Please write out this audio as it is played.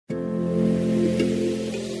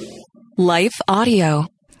Life Audio.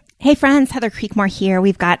 Hey friends, Heather Creekmore here.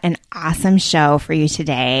 We've got an awesome show for you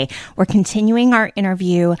today. We're continuing our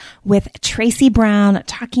interview with Tracy Brown,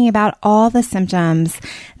 talking about all the symptoms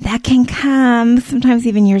that can come sometimes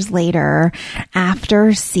even years later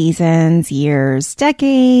after seasons, years,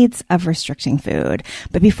 decades of restricting food.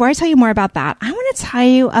 But before I tell you more about that, I want to tell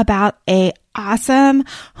you about a awesome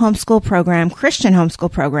homeschool program, Christian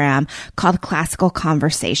homeschool program called Classical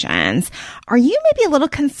Conversations. Are you maybe a little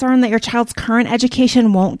concerned that your child's current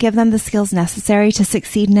education won't give them the skills necessary to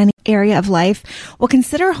succeed in any area of life? Well,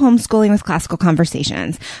 consider homeschooling with Classical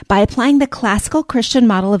Conversations. By applying the classical Christian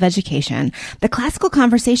model of education, the Classical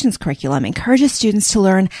Conversations curriculum encourages students to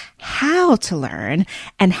learn how to learn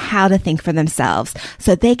and how to think for themselves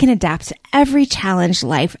so they can adapt to every challenge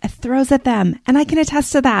life throws at them. And I can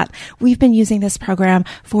attest to that. We've been using this program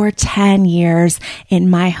for 10 years in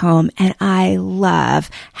my home, and I love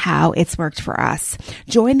how it's worked for us.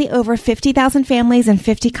 Join the over 50,000 families in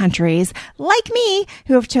 50 countries, like me,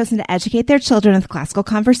 who have chosen to educate their children with Classical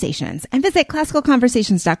Conversations, and visit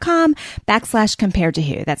classicalconversations.com/compared to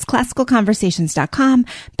who. That's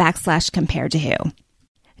classicalconversations.com/compared to who.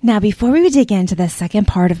 Now, before we dig into the second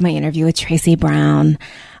part of my interview with Tracy Brown,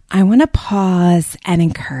 I want to pause and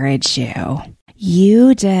encourage you.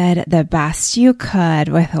 You did the best you could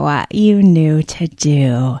with what you knew to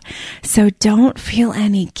do. So don't feel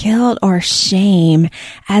any guilt or shame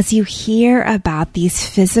as you hear about these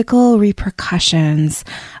physical repercussions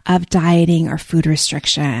of dieting or food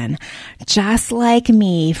restriction. Just like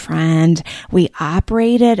me, friend, we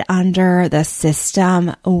operated under the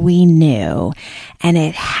system we knew, and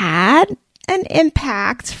it had an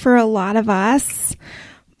impact for a lot of us.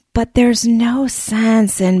 But there's no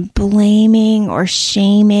sense in blaming or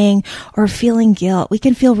shaming or feeling guilt. We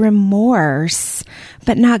can feel remorse,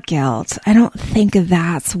 but not guilt. I don't think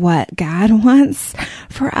that's what God wants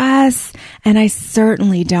for us. And I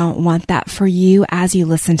certainly don't want that for you as you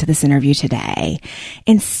listen to this interview today.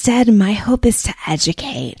 Instead, my hope is to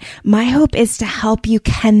educate. My hope is to help you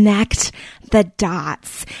connect the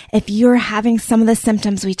dots. If you're having some of the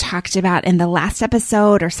symptoms we talked about in the last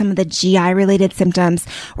episode or some of the GI related symptoms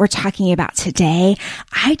we're talking about today,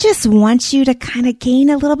 I just want you to kind of gain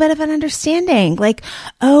a little bit of an understanding. Like,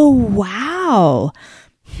 oh, wow.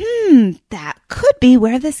 That could be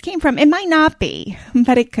where this came from. It might not be,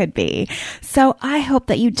 but it could be. So I hope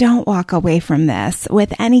that you don't walk away from this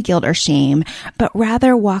with any guilt or shame, but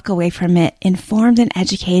rather walk away from it informed and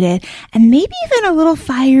educated and maybe even a little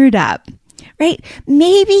fired up. Right?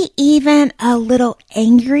 Maybe even a little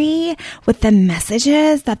angry with the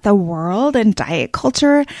messages that the world and diet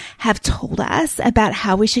culture have told us about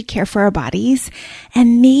how we should care for our bodies,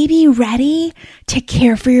 and maybe ready to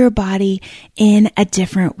care for your body in a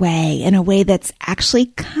different way, in a way that's actually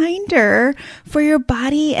kinder for your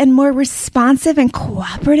body and more responsive and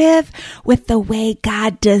cooperative with the way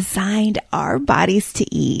God designed our bodies to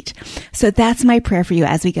eat. So that's my prayer for you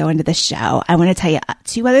as we go into the show. I want to tell you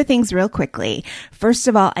two other things real quickly. First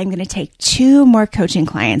of all, I'm going to take 2 more coaching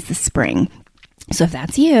clients this spring. So if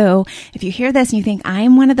that's you, if you hear this and you think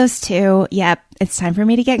I'm one of those 2, yep, it's time for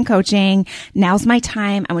me to get in coaching. Now's my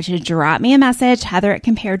time. I want you to drop me a message,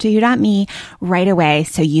 heather@comparedtowho.me right away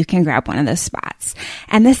so you can grab one of those spots.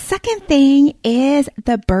 And the second thing is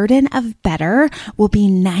The Burden of Better will be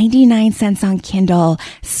 99 cents on Kindle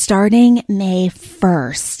starting May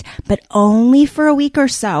 1st, but only for a week or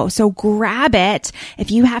so. So grab it. If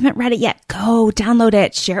you haven't read it yet, go download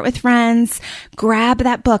it, share it with friends, grab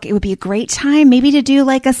that book. It would be a great time maybe to do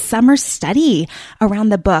like a summer study around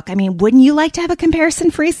the book. I mean, wouldn't you like to have a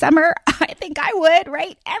comparison-free summer? I think I would,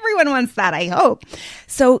 right? Everyone wants that, I hope.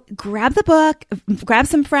 So grab the book, grab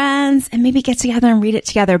some friends, and maybe get together and read it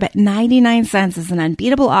together. But 99 cents is an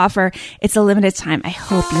unbeatable offer. It's a limited time. I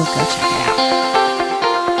hope you'll go check it out.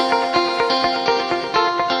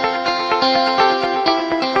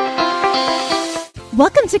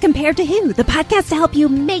 Welcome to Compared to Who, the podcast to help you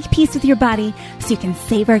make peace with your body so you can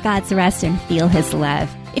savor God's rest and feel His love.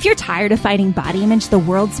 If you're tired of fighting body image the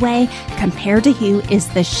world's way, Compared to Who is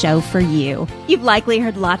the show for you. You've likely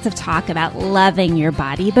heard lots of talk about loving your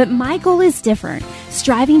body, but my goal is different.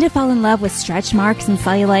 Striving to fall in love with stretch marks and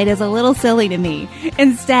cellulite is a little silly to me.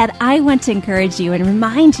 Instead, I want to encourage you and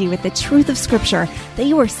remind you with the truth of Scripture that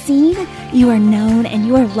you are seen, you are known, and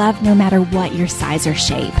you are loved no matter what your size or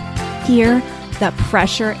shape. Here, the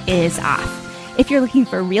pressure is off. If you're looking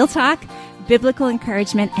for real talk, biblical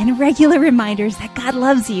encouragement, and regular reminders that God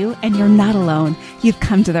loves you and you're not alone, you've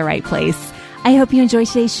come to the right place. I hope you enjoy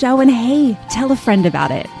today's show, and hey, tell a friend about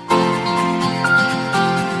it.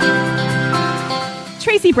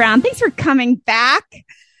 Tracy Brown, thanks for coming back.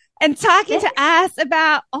 and talking to us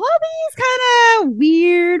about all these kind of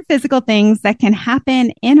weird physical things that can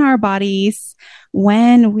happen in our bodies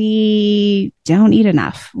when we don't eat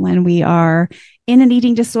enough, when we are in an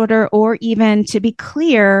eating disorder, or even, to be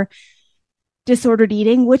clear, disordered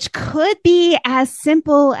eating, which could be as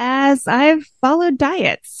simple as I've followed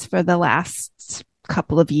diets for the last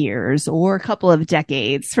couple of years or a couple of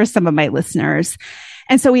decades for some of my listeners.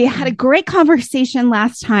 And so we had a great conversation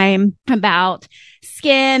last time about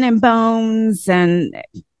skin and bones and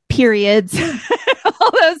periods,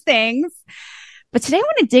 all those things. But today I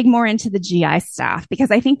want to dig more into the GI stuff,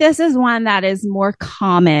 because I think this is one that is more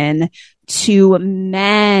common to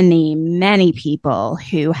many, many people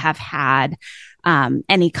who have had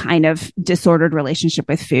any kind of disordered relationship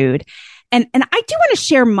with food. And I do want to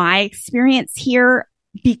share my experience here,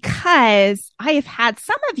 because I have had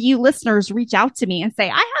some of you listeners reach out to me and say,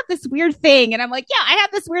 I have this weird thing. And I'm like, yeah, I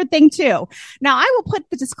have this weird thing too. Now, I will put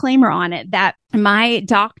the disclaimer on it that my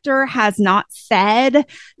doctor has not said,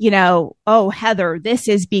 oh, Heather, this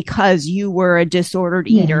is because you were a disordered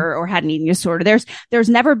eater or had an eating disorder. There's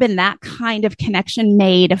never been that kind of connection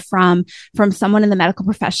made from someone in the medical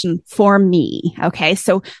profession for me. Okay.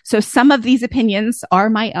 So some of these opinions are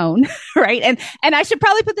my own, right? And I should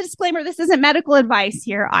probably put the disclaimer, this isn't medical advice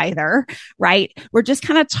here either, right? We're just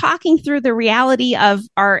kind of talking through the reality of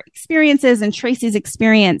our experiences and Tracy's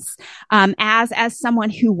experience, as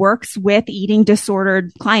someone who works with eating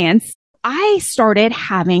disordered clients. I started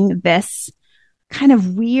having this kind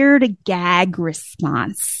of weird gag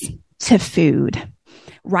response to food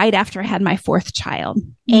right after I had my fourth child.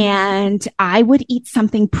 And I would eat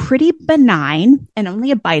something pretty benign and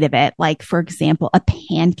only a bite of it, like, for example, a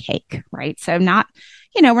pancake, right? So not,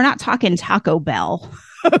 we're not talking Taco Bell.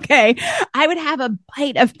 Okay. I would have a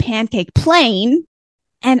bite of pancake plain,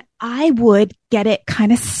 and I would get it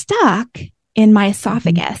kind of stuck in my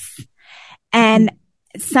esophagus. And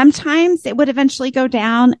sometimes it would eventually go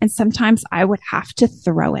down, and sometimes I would have to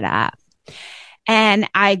throw it up. And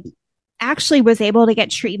I actually was able to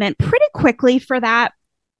get treatment pretty quickly for that.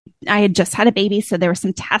 I had just had a baby, so there were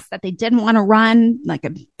some tests that they didn't want to run, like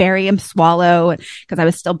a barium swallow, because I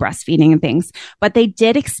was still breastfeeding and things. But they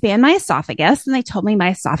did expand my esophagus, and they told me my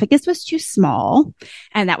esophagus was too small,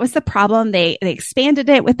 and that was the problem. They expanded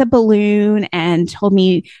it with a balloon and told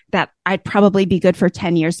me that I'd probably be good for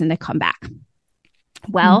 10 years and to come back.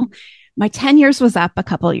 Well, my 10 years was up a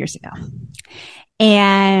couple of years ago.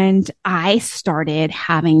 And I started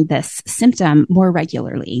having this symptom more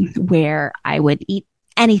regularly, where I would eat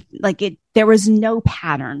there was no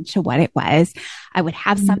pattern to what it was. I would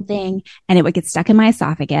have something and it would get stuck in my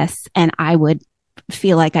esophagus, and I would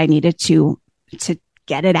feel like I needed to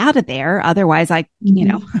get it out of there. Otherwise, it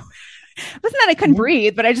wasn't that I couldn't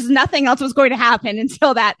breathe, but nothing else was going to happen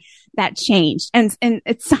until that changed. And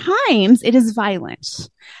at times it is violent.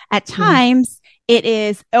 At times it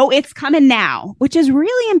is, it's coming now, which is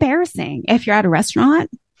really embarrassing if you're at a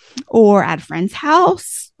restaurant or at a friend's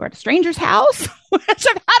house or at a stranger's house, which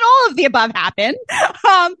I've had all of the above happen.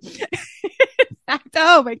 In fact,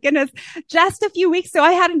 oh my goodness, just a few weeks ago,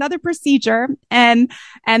 I had another procedure, and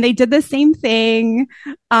they did the same thing.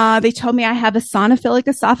 They told me I have eosinophilic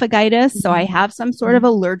esophagitis, so I have some sort of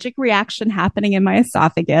allergic reaction happening in my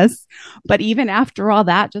esophagus. But even after all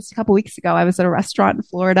that, just a couple weeks ago, I was at a restaurant in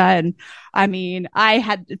Florida, and I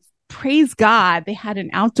had, praise God, they had an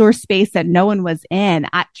outdoor space that no one was in.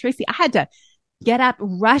 Tracy, I had to get up,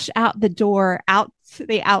 rush out the door, out to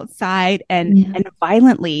the outside, and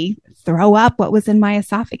violently throw up what was in my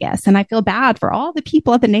esophagus. And I feel bad for all the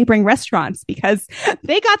people at the neighboring restaurants, because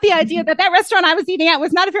they got the idea that restaurant I was eating at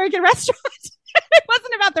was not a very good restaurant. It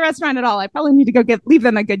wasn't about the restaurant at all. I probably need to go leave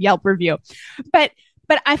them a good Yelp review. But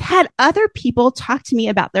I've had other people talk to me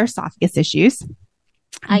about their esophagus issues.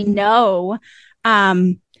 I know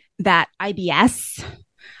that IBS,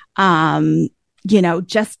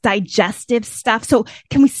 just digestive stuff. So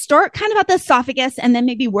can we start kind of at the esophagus and then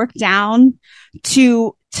maybe work down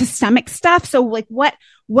to stomach stuff? So like, what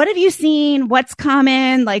have you seen? What's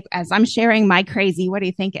common? Like, as I'm sharing my crazy, what are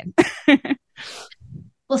you thinking?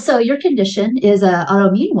 Well, so your condition is an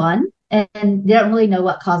autoimmune one, and they don't really know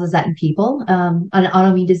what causes that in people. On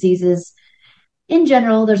autoimmune diseases in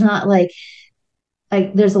general, there's not like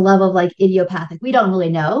there's a level of like idiopathic. We don't really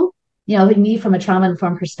know. Me from a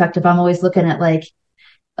trauma-informed perspective, I'm always looking at like,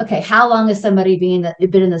 okay, how long has somebody been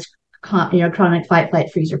in this chronic fight,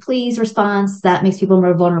 flight, freeze, or freeze response? That makes people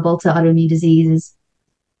more vulnerable to autoimmune diseases.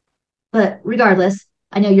 But regardless,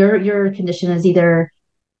 I know your condition is either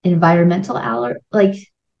environmental like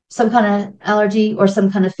some kind of allergy or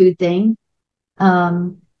some kind of food thing.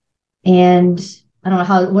 And I don't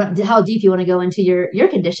know how deep you want to go into your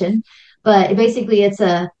condition, but basically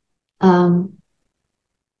um,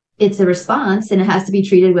 it's a response, and it has to be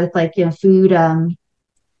treated with like, food,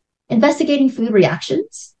 investigating food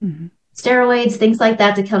reactions, Mm-hmm. steroids, things like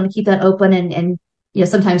that to kind of keep that open, and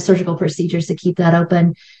sometimes surgical procedures to keep that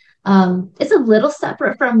open. It's a little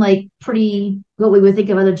separate from like pretty what we would think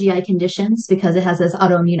of other GI conditions because it has this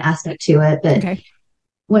autoimmune aspect to it. But Okay.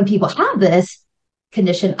 when people have this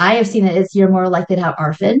condition, I have seen that you're more likely to have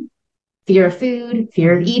ARFID, fear of food,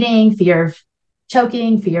 fear of eating, fear of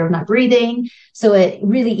choking, fear of not breathing. So it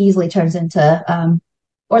really easily turns into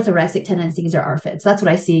orthorexic tendencies or ARFID. So that's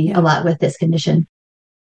what I see a Yeah. lot with this condition.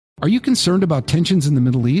 Are you concerned about tensions in the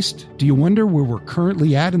Middle East? Do you wonder where we're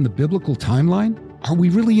currently at in the biblical timeline? Are we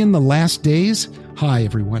really in the last days? Hi,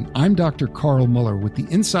 everyone. I'm Dr. Carl Muller with the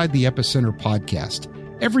Inside the Epicenter podcast.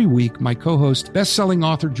 Every week, my co-host, best-selling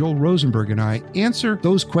author Joel Rosenberg and I answer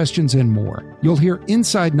those questions and more. You'll hear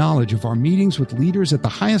inside knowledge of our meetings with leaders at the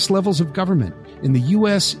highest levels of government in the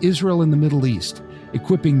U.S., Israel, and the Middle East,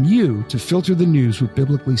 equipping you to filter the news with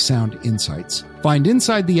biblically sound insights. Find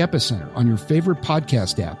Inside the Epicenter on your favorite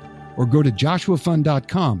podcast app or go to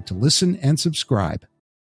joshuafund.com to listen and subscribe.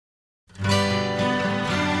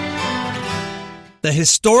 The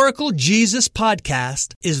Historical Jesus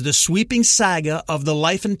Podcast is the sweeping saga of the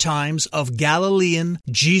life and times of Galilean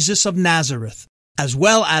Jesus of Nazareth, as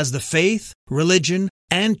well as the faith, religion,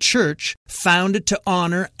 and church founded to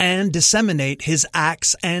honor and disseminate his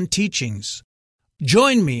acts and teachings.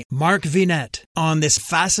 Join me, Mark Vinette, on this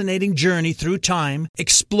fascinating journey through time,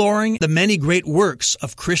 exploring the many great works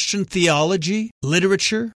of Christian theology,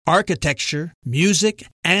 literature, architecture, music,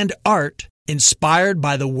 and art inspired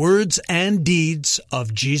by the words and deeds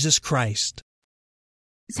of Jesus Christ.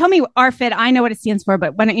 Tell me ARFID. I know what it stands for,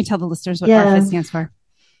 but why don't you tell the listeners what ARFID stands for?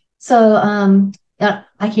 So, I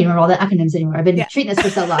can't remember all the acronyms anymore. I've been treating this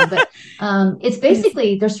for so long, but it's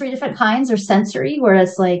basically, there's 3 different kinds. There's sensory, where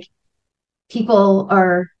it's like people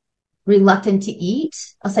are reluctant to eat.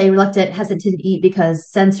 I'll say reluctant, hesitant to eat because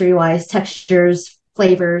sensory wise, textures,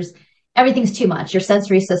 flavors, everything's too much. Your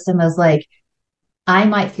sensory system is like, I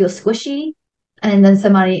might feel squishy. And then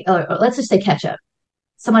somebody, or let's just say ketchup.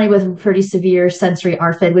 Somebody with pretty severe sensory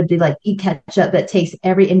ARFID would be like, eat ketchup, but taste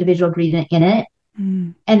every individual ingredient in it.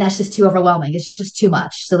 And that's just too overwhelming. It's just too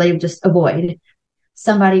much. So they would just avoid.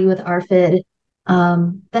 Somebody with ARFID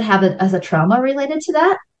that have it as a trauma related to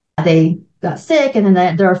that. They got sick and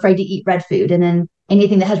then they're afraid to eat red food. And then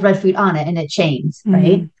anything that has red food on it and it chains,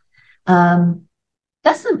 right?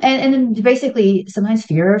 That's and then basically sometimes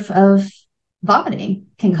fear of vomiting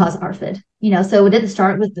can cause ARFID. So it didn't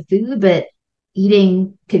start with the food, but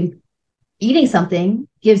eating something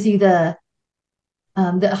gives you the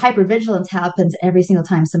hypervigilance happens every single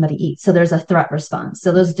time somebody eats. So there's a threat response.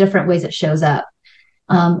 So there's different ways it shows up.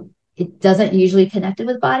 It doesn't usually connect it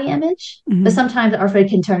with body image, but sometimes ARFID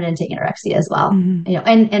can turn into anorexia as well,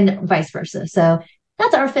 and vice versa. So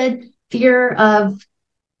that's ARFID, fear of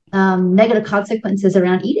negative consequences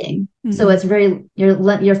around eating. So it's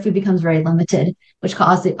your food becomes very limited, which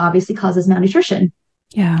obviously causes malnutrition.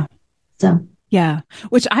 Yeah. So yeah,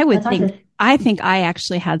 which I would think. I think I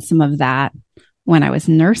actually had some of that when I was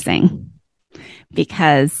nursing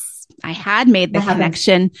because I had made the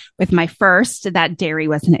connection with my first that dairy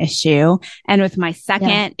was an issue. And with my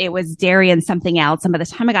second, it was dairy and something else. And by the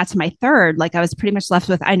time I got to my third, like I was pretty much left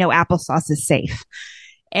with, I know applesauce is safe.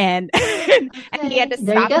 And, and he had to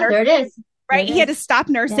stop nursing. There it is. Right. He had to stop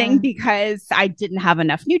nursing because I didn't have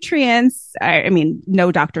enough nutrients. I mean,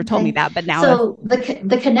 no doctor told me that, but now. So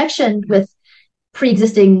the connection with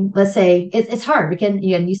pre-existing, let's say it's hard because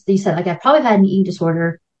you said like I probably had an eating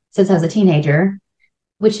disorder since I was a teenager,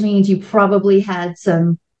 which means you probably had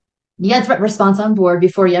threat response on board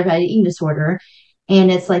before you ever had an eating disorder.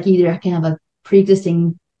 And it's like you either can have a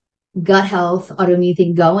pre-existing gut health autoimmune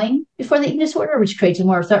thing going before the eating disorder, which creates a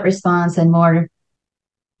more threat response and more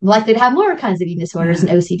likely to have more kinds of eating disorders and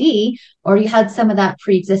OCD, or you had some of that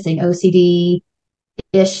pre-existing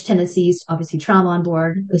OCD-ish tendencies, obviously trauma on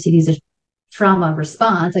board. OCD is a trauma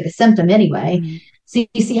response, like a symptom anyway. So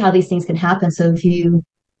you see how these things can happen. So if you,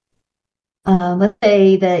 let's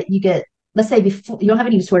say before you don't have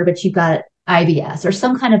any disorder, but you've got IBS or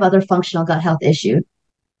some kind of other functional gut health issue,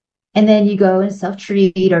 and then you go and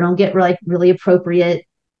self-treat or don't get really appropriate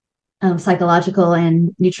psychological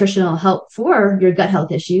and nutritional help for your gut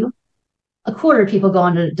health issue, a quarter of people go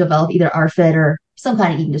on to develop either ARFID or some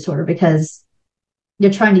kind of eating disorder because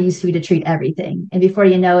you're trying to use food to treat everything. And before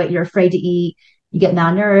you know it, you're afraid to eat, you get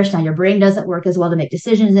malnourished, now your brain doesn't work as well to make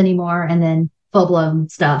decisions anymore, and then full-blown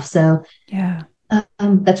stuff. So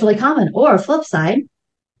that's really common. Or flip side,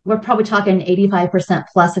 we're probably talking 85%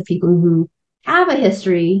 plus of people who have a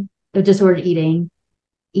history of disordered eating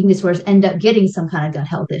disorders end up getting some kind of gut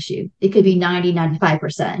health issue. It could be 90,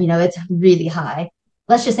 95%. It's really high.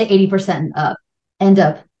 Let's just say 80% and up end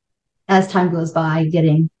up, as time goes by,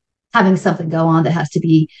 having something go on that has to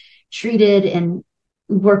be treated and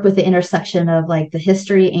work with the intersection of like the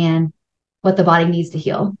history and what the body needs to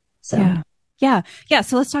heal. So yeah. Yeah. Yeah.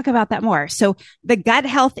 So let's talk about that more. So the gut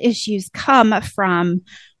health issues come from,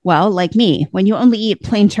 well, like me, when you only eat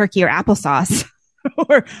plain turkey or applesauce,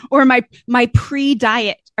 or my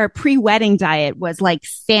pre-diet or pre-wedding diet was like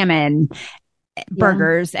salmon,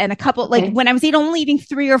 burgers, and a couple, like when I was only eating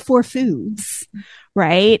 3 or 4 foods,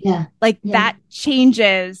 right? Yeah. Like that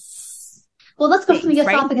changes. Well, let's go from the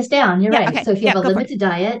esophagus down. You're right. Okay. So if you have a limited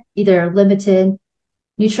diet, either limited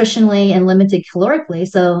nutritionally and limited calorically,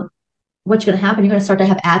 so what's going to happen, you're going to start to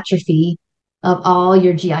have atrophy of all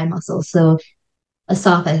your GI muscles. So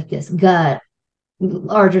esophagus, gut,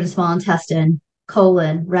 large and small intestine,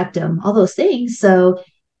 colon, rectum, all those things. So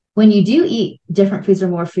when you do eat different foods or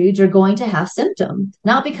more foods, you're going to have symptoms,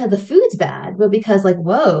 not because the food's bad, but because like,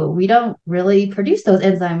 whoa, we don't really produce those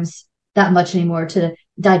enzymes that much anymore to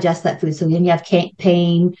digest that food. So then you have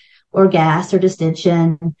pain or gas or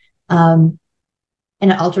distension, and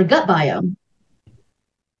an altered gut biome.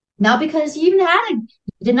 Not because you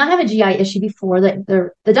did not have a GI issue before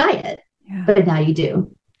the diet, but now you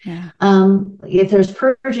do. Yeah. If there's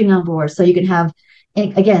purging on board, so you can have,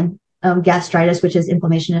 again, gastritis, which is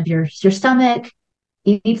inflammation of your stomach,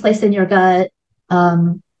 any place in your gut,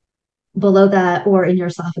 below that, or in your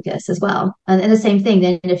esophagus as well. And the same thing,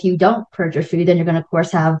 then if you don't purge your food, then you're going to, of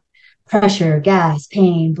course, have pressure, gas,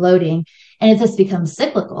 pain, bloating. And if this becomes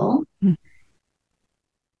cyclical,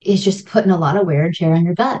 it's just putting a lot of wear and tear on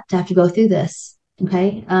your gut to have to go through this.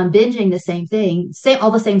 Okay. Binging, the same thing, all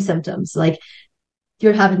the same symptoms. Like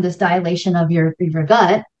you're having this dilation of your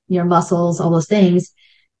gut, your muscles, all those things,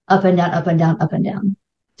 up and down, up and down, up and down.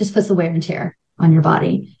 Just puts the wear and tear on your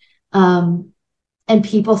body. And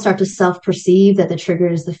people start to self-perceive that the trigger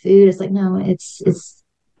is the food. It's like, no, it's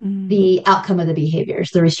the outcome of the behaviors,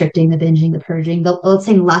 the restricting, the binging, the purging, let's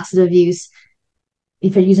say laxative use.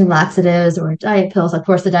 If you're using laxatives or diet pills, of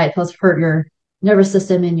course, the diet pills hurt your nervous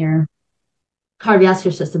system and your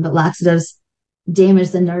cardiovascular system, but laxatives damage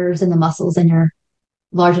the nerves and the muscles in your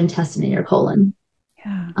large intestine and your colon.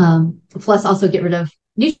 Yeah. Plus also get rid of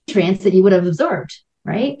nutrients that you would have absorbed,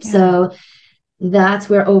 right? Yeah. So that's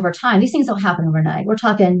where over time, these things don't happen overnight. We're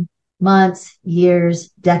talking months, years,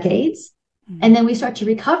 decades. And then we start to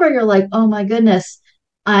recover. You're like, oh my goodness,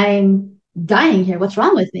 I'm dying here. What's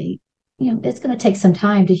wrong with me? It's going to take some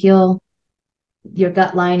time to heal your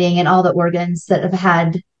gut lining and all the organs that have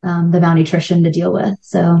had the malnutrition to deal with.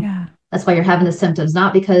 So that's why you're having the symptoms,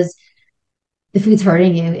 not because the food's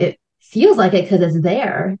hurting you. It feels like it because it's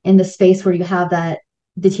there in the space where you have that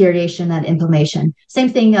deterioration, that inflammation. Same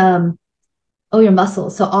thing. Your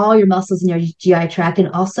muscles. So all your muscles in your GI tract and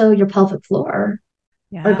also your pelvic floor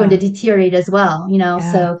are going to deteriorate as well.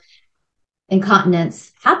 So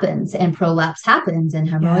incontinence happens and prolapse happens and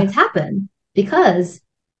hemorrhoids happen because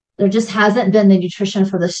there just hasn't been the nutrition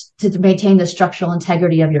for this to maintain the structural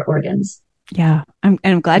integrity of your organs. Yeah.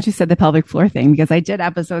 I'm glad you said the pelvic floor thing because I did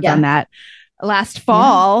episodes on that last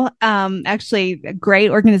fall. Actually, a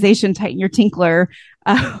great organization, Tighten Your Tinkler,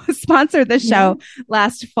 sponsored the show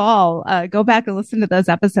last fall. Go back and listen to those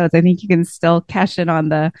episodes. I think you can still cash in on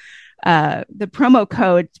the promo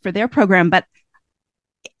code for their program, but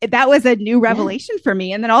that was a new revelation for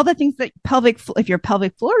me. And then all the things that if your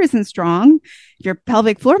pelvic floor isn't strong, if your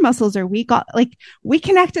pelvic floor muscles are weak, like we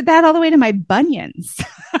connected that all the way to my bunions.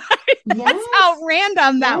 That's how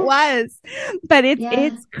random that was. But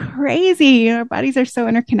it's crazy. Our bodies are so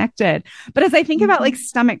interconnected. But as I think about like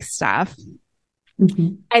stomach stuff,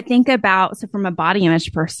 I think about, so from a body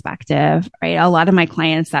image perspective, right? A lot of my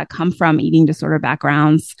clients that come from eating disorder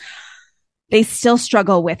backgrounds, they still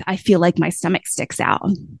struggle with, I feel like my stomach sticks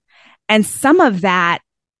out. And some of that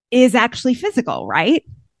is actually physical, right?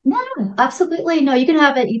 No, absolutely. No, you can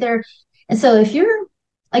have it either. And so if you're,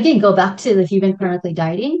 again, go back to if you've been chronically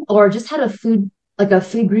dieting or just had a food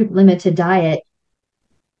group limited diet,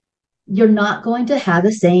 you're not going to have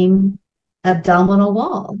the same abdominal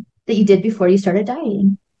wall that you did before you started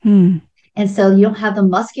dieting. And so you don't have the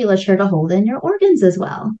musculature to hold in your organs as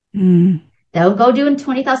well. Don't go doing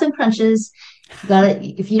 20,000 crunches.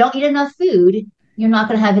 If you don't eat enough food, you're not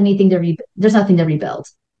going to have anything there's nothing to rebuild.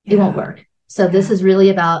 It won't work. So this is really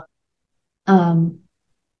about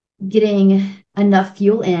getting enough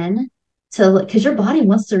fuel in because your body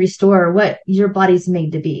wants to restore what your body's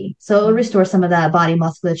made to be. So it'll restore some of that body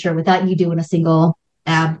musculature without you doing a single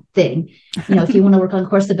ab thing. If you want to work on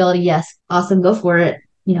core stability, yes, awesome, go for it.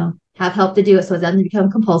 Have help to do it so it doesn't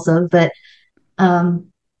become compulsive. But the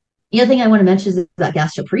other thing I want to mention is that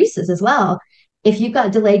gastroparesis as well. If you've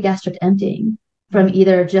got delayed gastric emptying from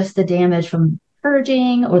either just the damage from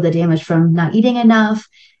purging or the damage from not eating enough,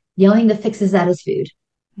 the only thing that fixes that is food.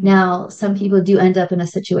 Now, some people do end up in a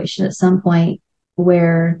situation at some point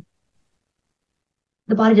where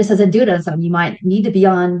the body just doesn't do it on its own. You might need to be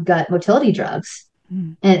on gut motility drugs.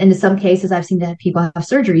 And in some cases, I've seen that people have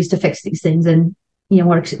surgeries to fix these things and,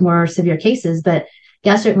 more severe cases. But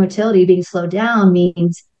gastric motility being slowed down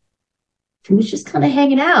means food's just kind of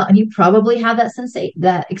hanging out. And you probably have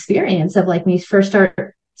that experience of like when you first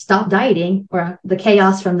stop dieting or the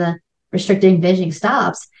chaos from the restricting binging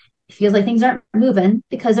stops. It feels like things aren't moving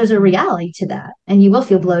because there's a reality to that. And you will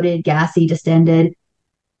feel bloated, gassy, distended.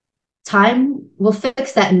 Time will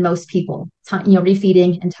fix that in most people. Time,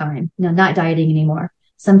 refeeding and time, not dieting anymore.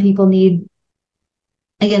 Some people need,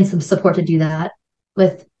 again, some support to do that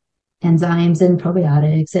with enzymes and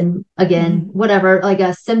probiotics and again, whatever, like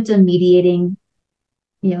a symptom mediating,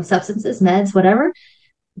 substances, meds, whatever.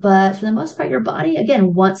 But for the most part, your body,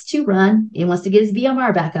 again, wants to run. It wants to get its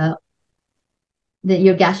VMR back up. That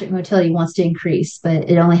your gastric motility wants to increase, but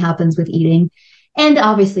it only happens with eating. And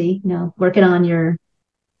obviously, working on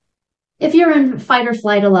if you're in fight or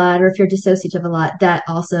flight a lot, or if you're dissociative a lot, that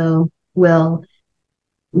also will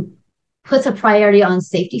puts a priority on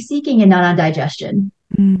safety seeking and not on digestion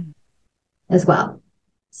as well.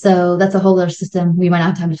 So that's a whole other system we might not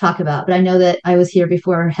have time to talk about. But I know that I was here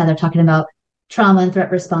before Heather talking about trauma and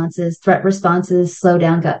threat responses. Threat responses slow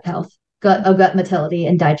down gut health, gut motility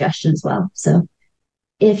and digestion as well. So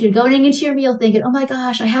if you're going into your meal thinking, oh my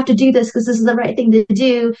gosh, I have to do this because this is the right thing to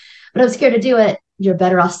do, but I'm scared to do it, you're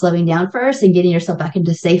better off slowing down first and getting yourself back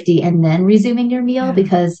into safety and then resuming your meal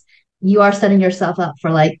because you are setting yourself up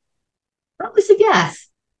for probably some gas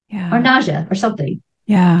or nausea or something.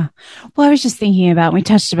 Yeah. Well, I was just thinking about, we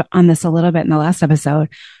touched on this a little bit in the last episode,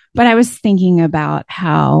 but I was thinking about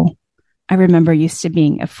how I remember used to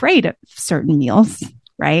being afraid of certain meals,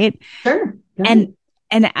 right? Sure.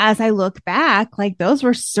 And as I look back, those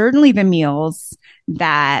were certainly the meals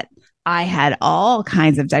that I had all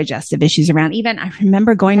kinds of digestive issues around. Even I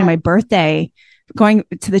remember going to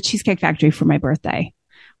the Cheesecake Factory for my birthday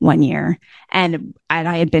one year, and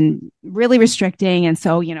I had been really restricting. And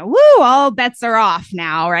so, all bets are off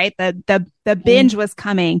now, right? The binge was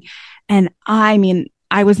coming. And I mean,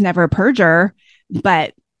 I was never a purger,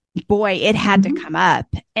 but boy, it had to come up.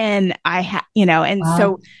 And I had,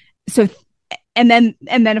 wow. And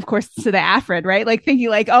then of course to the Afrid, right? Thinking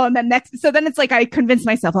and then next, so then it's I convinced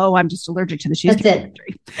myself, oh, I'm just allergic to the Cheesecake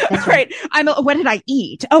Factory. That's right. What did I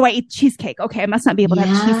eat? Oh, I ate cheesecake. Okay. I must not be able to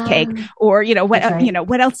have cheesecake or,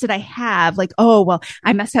 what else did I have? Oh, well,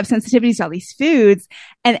 I must have sensitivities to all these foods.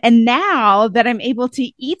 And now that I'm able to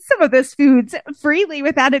eat some of those foods freely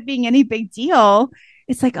without it being any big deal,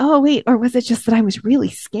 it's oh, wait, or was it just that I was really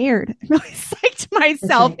scared? I really psyched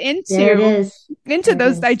myself into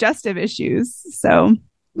those digestive issues. So,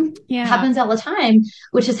 yeah. It happens all the time,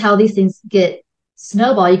 which is how these things get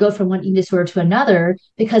snowball. You go from one eating disorder to another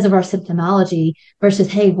because of our symptomology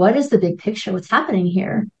versus, hey, what is the big picture? What's happening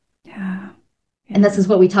here? Yeah. And this is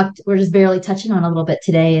what we're just barely touching on a little bit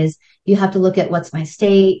today is you have to look at what's my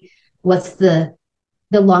state, what's the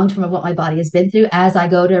long term of what my body has been through as I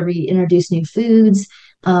go to reintroduce new foods.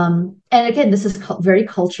 And again, this is very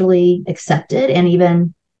culturally accepted and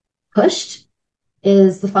even pushed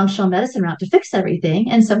is the functional medicine route to fix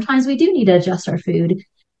everything. And sometimes we do need to adjust our food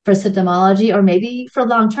for symptomology or maybe for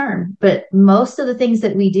long term. But most of the things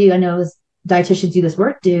that we do, I know as dietitians do this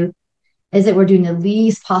work is that we're doing the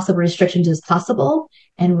least possible restrictions as possible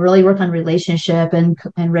and really work on relationship and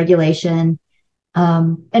regulation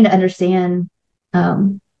and to understand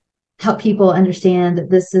help people understand that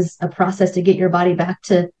this is a process to get your body back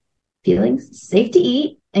to feeling safe to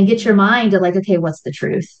eat and get your mind to okay, what's the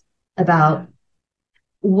truth about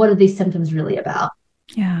what are these symptoms really about?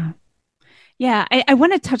 Yeah. Yeah. I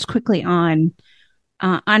want to touch quickly on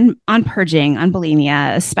purging, on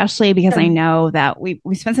bulimia, especially because I know that we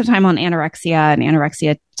spent some time on anorexia and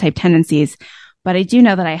anorexia type tendencies, but I do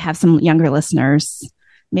know that I have some younger listeners,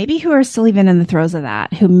 maybe who are still even in the throes of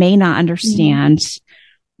that, who may not understand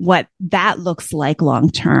what that looks like long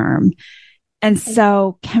term. And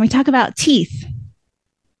so can we talk about teeth?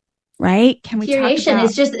 Right? Can we Curation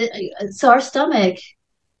is just so our stomach,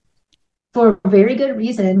 for a very good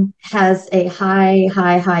reason, has a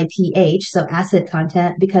high pH, so acid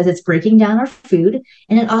content, because it's breaking down our food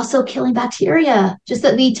and it also killing bacteria just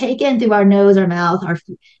that we take in through our nose, our mouth,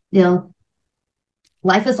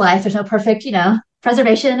 life is life. There's no perfect,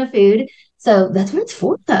 preservation of food. So that's what it's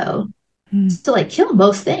for, though. Mm. It's to like kill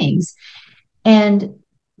most things. And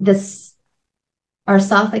this, our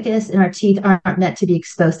esophagus and our teeth aren't meant to be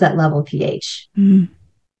exposed to that level of pH. Mm.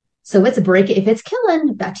 So it's if it's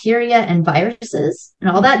killing bacteria and viruses and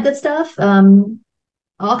all that good stuff,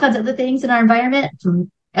 all kinds of other things in our environment,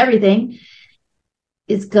 from everything,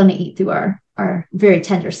 it's going to eat through our very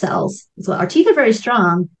tender cells. So our teeth are very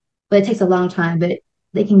strong, but it takes a long time, but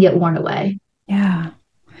they can get worn away. Yeah.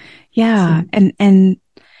 Yeah. So, And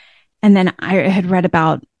then I had read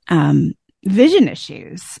about, vision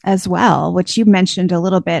issues as well, which you mentioned a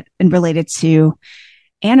little bit and related to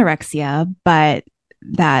anorexia, but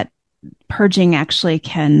that purging actually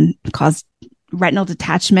can cause retinal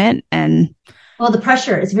detachment and well, the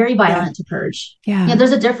pressure is very violent to purge. yeah.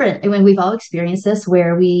 There's a different, when we've all experienced this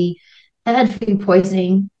where we have had food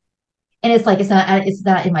poisoning and it's like, it's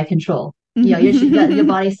not in my control. Your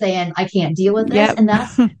body's saying, I can't deal with this. Yep.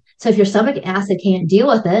 And so if your stomach acid can't deal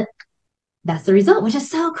with it, that's the result, which is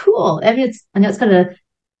so cool. I mean, I know it's going to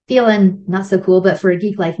feeling not so cool, but for a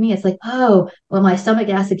geek like me, it's like, oh, well, my stomach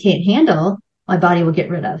acid can't handle, my body will get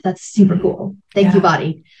rid of. That's super cool. Thank you,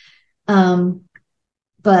 body.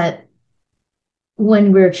 But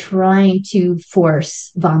when we're trying to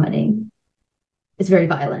force vomiting, it's very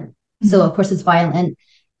violent. Mm-hmm. So of course it's violent.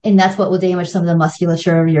 And that's what will damage some of the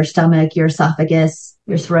musculature of your stomach, your esophagus,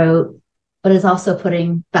 your throat. But it's also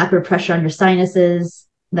putting backward pressure on your sinuses,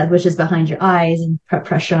 which is behind your eyes, and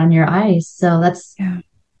pressure on your eyes. So that's,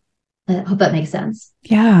 I hope that makes sense.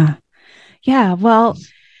 Yeah. Yeah. Well,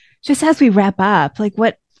 just as we wrap up, like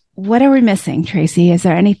what are we missing, Tracy? Is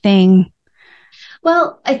there anything?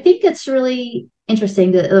 Well, I think it's really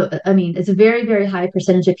interesting that, it's a very, very high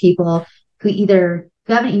percentage of people who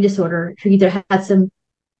have an eating disorder, who either had some,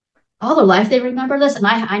 all their life they remember this. And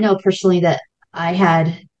I know personally that I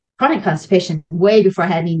had chronic constipation way before I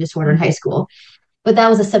had an eating disorder in high school. But that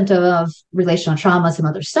was a symptom of relational trauma, some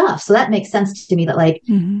other stuff. So that makes sense to me that like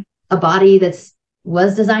a body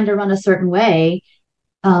was designed to run a certain way,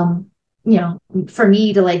 for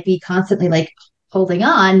me to like be constantly like holding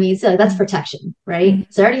on means that's protection, right?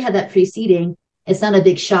 Mm-hmm. So I already had that preceding. It's not a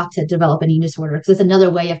big shock to develop an eating disorder because it's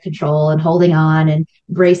another way of control and holding on and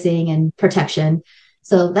bracing and protection.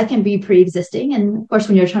 So that can be pre-existing. And of course,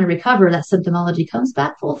 when you're trying to recover, that symptomology comes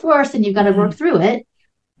back full force and you've got to work through it.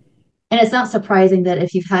 And it's not surprising that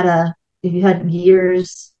if you've had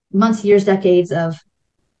years, months, years, decades of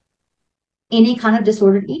any kind of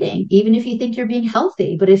disordered eating, even if you think you're being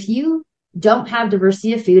healthy, but if you don't have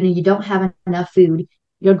diversity of food and you don't have enough food,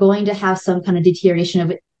 you're going to have some kind of deterioration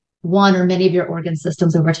of one or many of your organ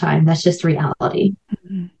systems over time. That's just reality.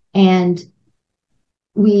 Mm-hmm. And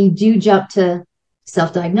we do jump to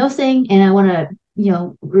self-diagnosing. And I want to,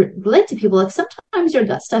 relate to people like sometimes your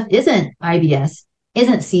gut stuff isn't IBS,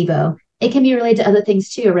 isn't SIBO. It can be related to other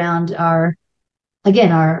things too around our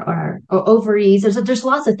ovaries. There's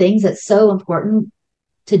lots of things that's so important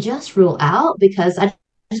to just rule out, because I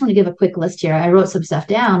just want to give a quick list here. I wrote some stuff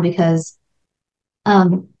down because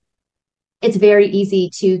it's very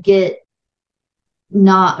easy to get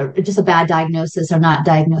not just a bad diagnosis or not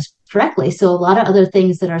diagnosed correctly. So a lot of other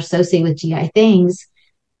things that are associated with GI things,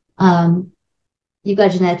 you've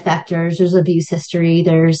got genetic factors, there's abuse history,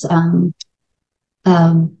 there's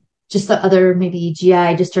just the other maybe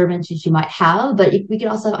GI disturbances you might have, but we could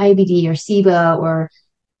also have IBD or SIBO or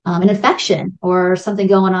an infection or something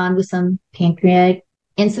going on with some pancreatic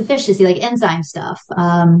insufficiency, like enzyme stuff.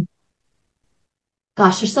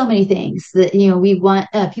 There's so many things that, we want,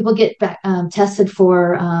 people get back, tested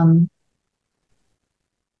for,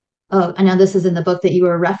 I know this is in the book that you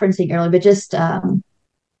were referencing earlier, but just,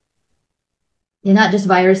 not just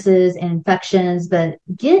viruses and infections, but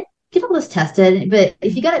get all this tested. But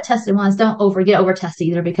if you got it tested once, don't get over tested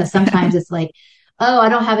either, because sometimes it's like, oh, I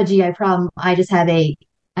don't have a GI problem. I just have an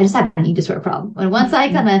eating disorder problem. And once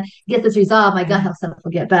I kind of get this resolved, my gut health stuff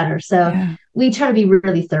will get better. So we try to be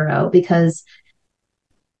really thorough, because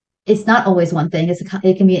it's not always one thing.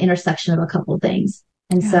 It can be an intersection of a couple of things.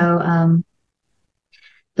 And so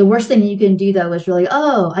the worst thing you can do, though, is really,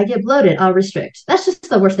 I get bloated, I'll restrict. That's just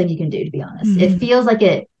the worst thing you can do, to be honest. Mm-hmm. It feels like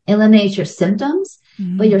it eliminates your symptoms,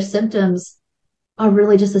 but your symptoms are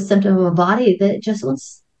really just a symptom of a body that just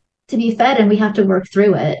wants to be fed, and we have to work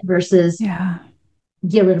through it versus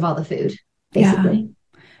get rid of all the food, basically.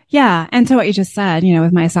 Yeah. And so what you just said,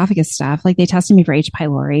 with my esophagus stuff, like they tested me for H.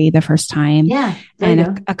 pylori the first time. Yeah.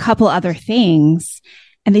 And a couple other things.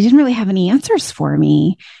 And they didn't really have any answers for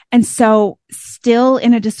me. And so still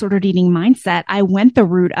in a disordered eating mindset, I went the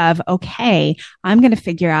route of, okay, I'm going to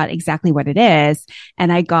figure out exactly what it is.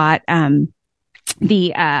 And I got,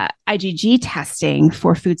 IgG testing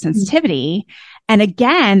for food sensitivity. And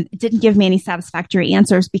again, it didn't give me any satisfactory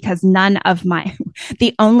answers because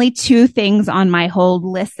the only two things on my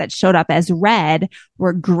whole list that showed up as red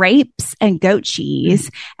were grapes and goat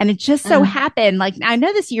cheese. And it just so happened, like, I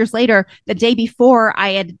know this years later, the day before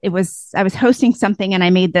I was hosting something and I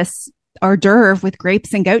made this hors d'oeuvre with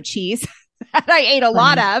grapes and goat cheese. That I ate a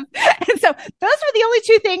lot of. And so those were the only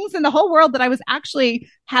two things in the whole world that I was actually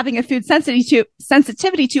having a food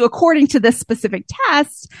sensitivity to according to this specific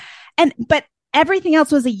test. But everything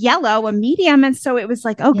else was a yellow, a medium. And so it was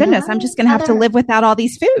like, oh goodness, I'm just going to have to live without all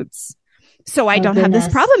these foods. So I don't have this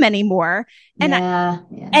problem anymore.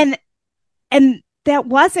 And and that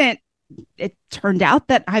wasn't, it turned out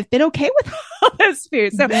that I've been okay with all those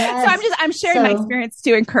foods. So I'm sharing my experience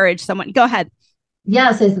to encourage someone. Go ahead.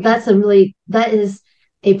 Yeah, so that is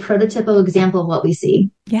a prototypical example of what we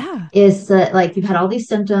see. Yeah. Is that, like, you've had all these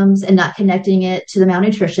symptoms and not connecting it to the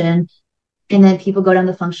malnutrition. And then people go down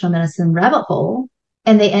the functional medicine rabbit hole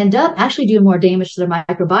and they end up actually doing more damage to their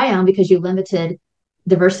microbiome because you limited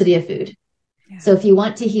diversity of food. Yeah. So if you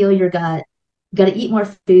want to heal your gut, you got to eat more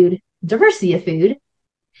food, diversity of food.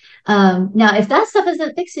 Now, if that stuff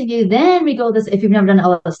isn't fixing you, then we go if you've never done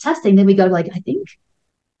all this testing, then we go like,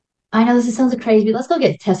 I know this sounds crazy, but let's go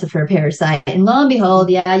get tested for a parasite. And lo and behold,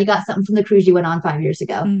 yeah, you got something from the cruise you went on 5 years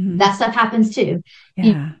ago. Mm-hmm. That stuff happens too.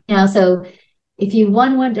 Yeah. So if you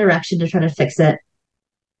want one direction to try to fix it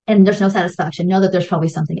and there's no satisfaction, know that there's probably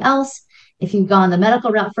something else. If you've gone the medical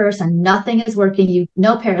route first and nothing is working,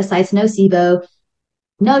 no parasites, no SIBO,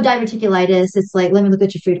 no diverticulitis, it's like, let me look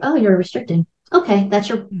at your food. Oh, you're restricting. Okay, that's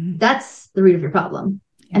the root of your problem.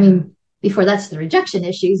 Yeah. I mean, before that's the rejection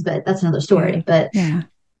issues, but that's another story. Yeah. But yeah.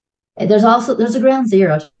 There's a ground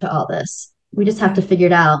zero to all this. We just have to figure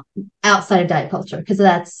it out outside of diet culture because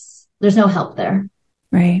there's no help there.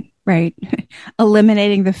 Right.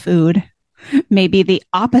 Eliminating the food may be the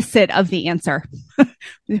opposite of the answer.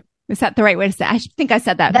 Is that the right way to say it? I think I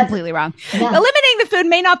said that completely wrong. Yeah. Eliminating the food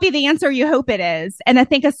may not be the answer you hope it is. And I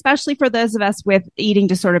think especially for those of us with eating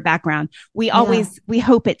disorder background, we hope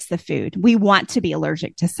it's the food. We want to be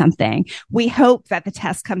allergic to something. We hope that the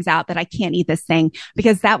test comes out that I can't eat this thing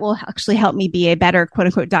because that will actually help me be a better quote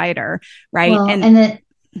unquote dieter. Right. Well, and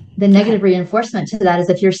the negative reinforcement to that is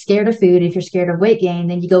if you're scared of food, if you're scared of weight gain,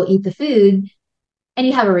 then you go eat the food. And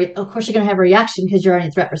you have of course, you're going to have a reaction because you're in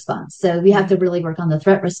a threat response. So we have to really work on the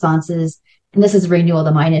threat responses. And this is a renewal of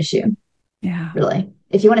the mind issue. Yeah. Really.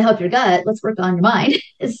 If you want to help your gut, let's work on your mind.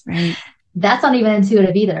 That's not even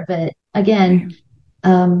intuitive either. But again,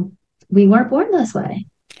 we weren't born this way.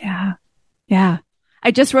 Yeah. Yeah.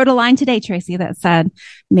 I just wrote a line today, Tracy, that said,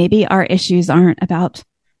 maybe our issues aren't about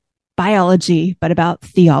biology, but about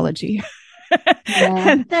theology.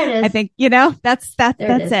 Yeah, there it is. I think, that's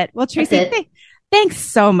it. Well, Tracy, thanks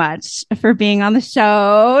so much for being on the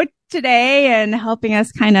show today and helping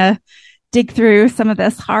us kind of dig through some of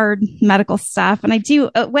this hard medical stuff. And I do,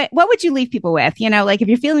 what would you leave people with? Like if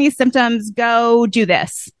you're feeling these symptoms, go do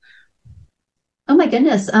this. Oh my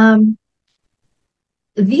goodness.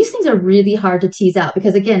 These things are really hard to tease out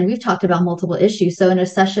because again, we've talked about multiple issues. So in a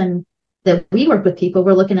session that we work with people,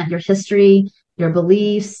 we're looking at your history, your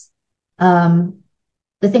beliefs, the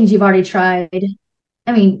things you've already tried.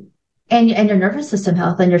 I mean, and your nervous system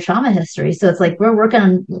health and your trauma history. So it's like we're working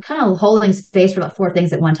on kind of holding space for about 4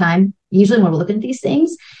 things at one time, usually when we're looking at these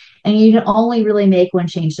things. And you can only really make one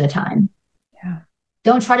change at a time. Yeah.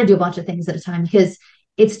 Don't try to do a bunch of things at a time because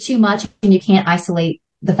it's too much and you can't isolate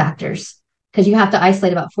the factors because you have to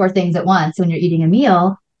isolate about 4 things at once. When you're eating a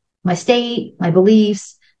meal, my state, my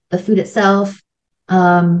beliefs, the food itself,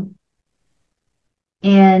 and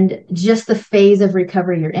just the phase of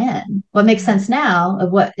recovery you're in. What makes sense now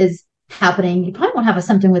of what is happening, you probably won't have a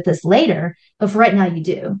symptom with this later, but for right now you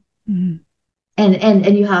do. Mm-hmm.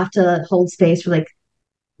 And you have to hold space for like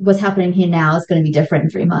what's happening here now is going to be different in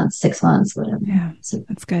 3 months, 6 months, whatever. Yeah, so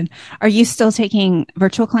that's good. Are you still taking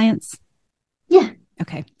virtual clients? Yeah.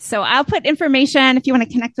 Okay. So I'll put information if you want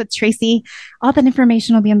to connect with Tracy. All that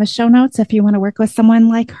information will be in the show notes if you want to work with someone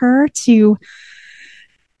like her to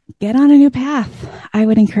get on a new path. I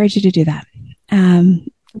would encourage you to do that.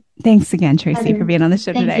 Thanks again, Tracy, for being on the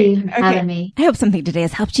show today. Thank you for having me. I hope something today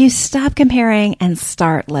has helped you stop comparing and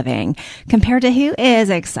start living. Compared to who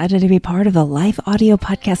is excited to be part of the Life Audio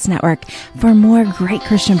Podcast Network. For more great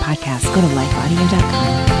Christian podcasts, go to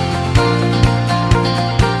lifeaudio.com.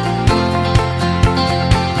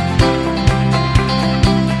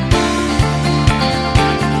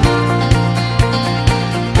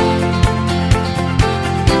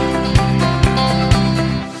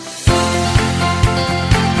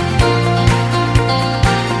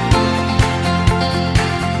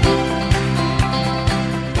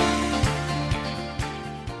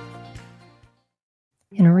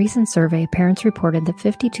 recent survey, parents reported that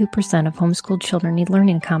 52% of homeschooled children need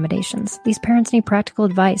learning accommodations. These parents need practical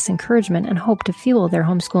advice, encouragement, and hope to fuel their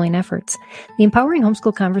homeschooling efforts. The Empowering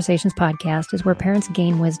Homeschool Conversations podcast is where parents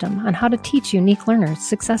gain wisdom on how to teach unique learners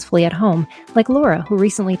successfully at home, like Laura, who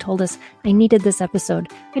recently told us, "I needed this episode.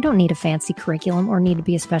 I don't need a fancy curriculum or need to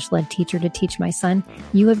be a special ed teacher to teach my son.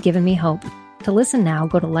 You have given me hope." To listen now,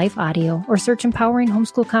 go to Life Audio or search Empowering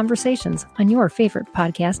Homeschool Conversations on your favorite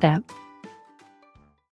podcast app.